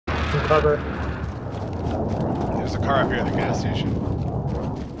Some cover. There's a car up here at the gas station.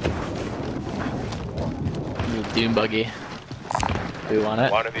 Little dune buggy. Do we want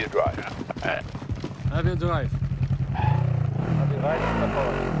it? One of you drive. Alright. I will drive.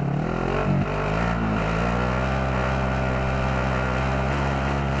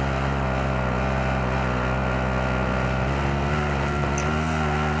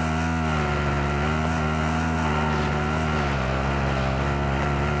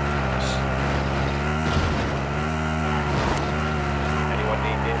 Anyone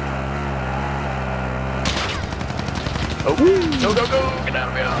need it? Oh, go, go, go! Get out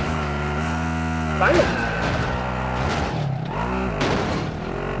of here! Fire!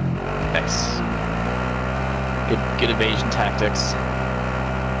 Nice. Good evasion tactics.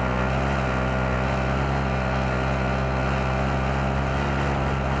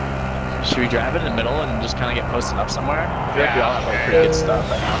 Should we drive it in the middle and just kind of get posted up somewhere? I feel like we all have like, pretty good stuff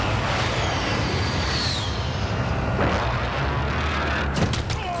right now.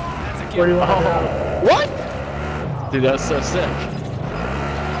 Where do you want to go? What? Dude, that was so sick.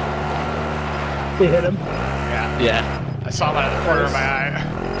 He hit him. Yeah, I saw that at the corner of my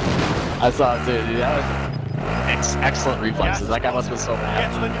eye. I saw it too, dude. That was excellent reflexes. That guy must have been so mad.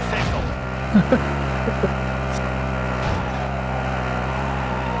 Get to the new safe zone.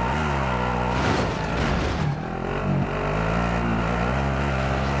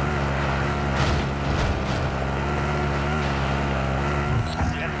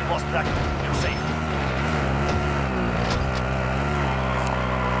 The enemy lost track. You're safe.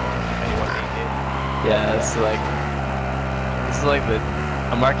 Anyone need it? Yeah, it's like this is like the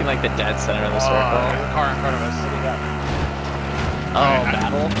I'm marking like the dead center of the circle. There's a car in front of us. Oh,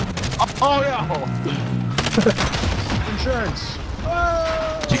 battle. Oh no! Insurance.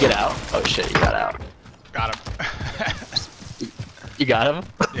 Did you get out? Oh shit, you got out. Got him. You got him?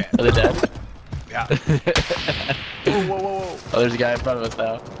 Yeah. Are they dead? Yeah. Whoa, whoa, whoa, whoa. Oh, there's a guy in front of us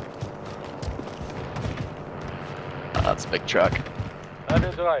now. Oh, that's a big truck. I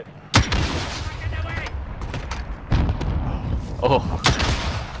will drive. Oh,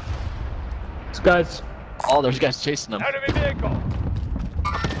 This guy's. oh, there's guys chasing them. Enemy vehicle.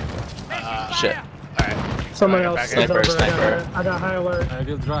 Shit. Alright. Someone Get else back is in. Sniper, over. sniper. I got high alert. I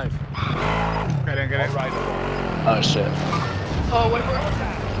will drive. Get in, get in. Right. Oh shit. Oh, wait for it.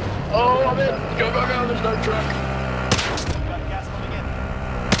 Oh, I'm in. Go, go, go. There's no truck. Got gas coming in.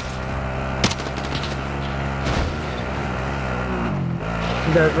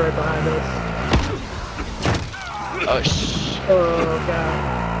 You guys right behind us. Oh shh. Oh god.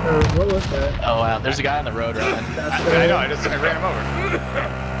 Or what was that? Oh wow, there's a guy on the road running. That's I know, I ran him over.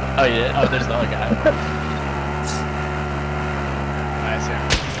 Oh you did? Oh, there's another guy. I see him.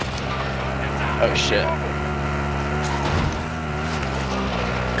 Oh shit.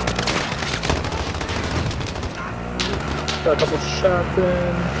 Got a couple shots in.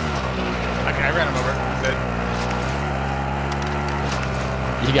 Okay, I ran him over. Good.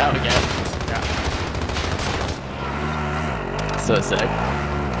 You got him again. Yeah. So sick.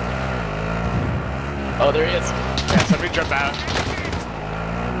 Oh, there he is. Yeah, somebody jump out.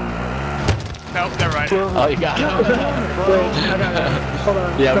 Nope, never mind. Oh, you got him. Wait, I got it. Hold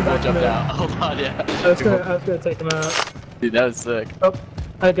on. Yeah, we come both back to jumped me. out. Hold on, yeah. I was gonna take him out. Dude, that was sick. Oh,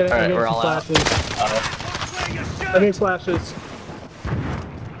 I get it. Alright, I we're get all some out. flashes. I need flashes.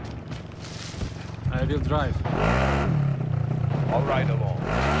 I will drive. All right, along.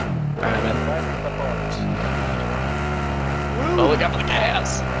 Alright, man. Oh, look out for the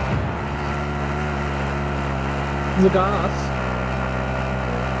gas. The gas.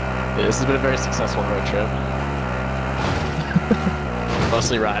 Yeah, this has been a very successful road trip.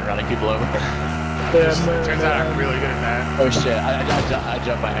 Mostly Ryan running people over. Yeah, Turns out I'm really good at that. Oh shit, I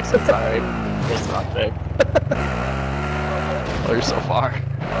jumped by accident, sorry. It's the wrong thing. Oh, you're so far.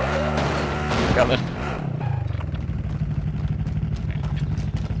 Coming.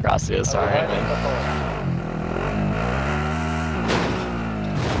 Gracias, sorry, man.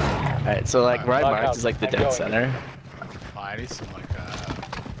 Alright, so like where I marked is like the dead center. Oh, I need some like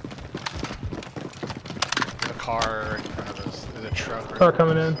a car in front of us. There's a truck. Car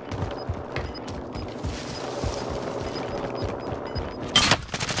coming in.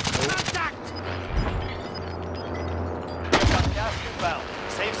 Gas inbound.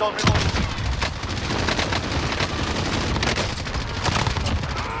 Safe zone reloaded.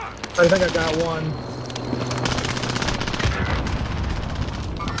 I think I got one.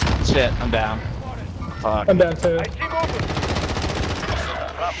 Shit, I'm down. Fuck. I'm down too. Keep moving.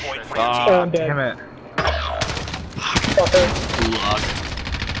 Drop point for Oh, Ah, I'm dead. Damn it. Fucker. gulag.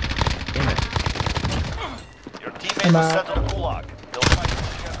 Damn it. your teammates I'm are out. sent on gulag. They'll fight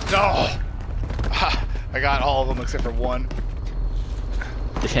you. No! I got all of them except for one.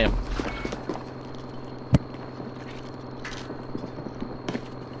 Damn.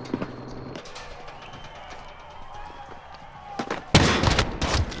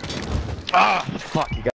 Ah! Fuck, you got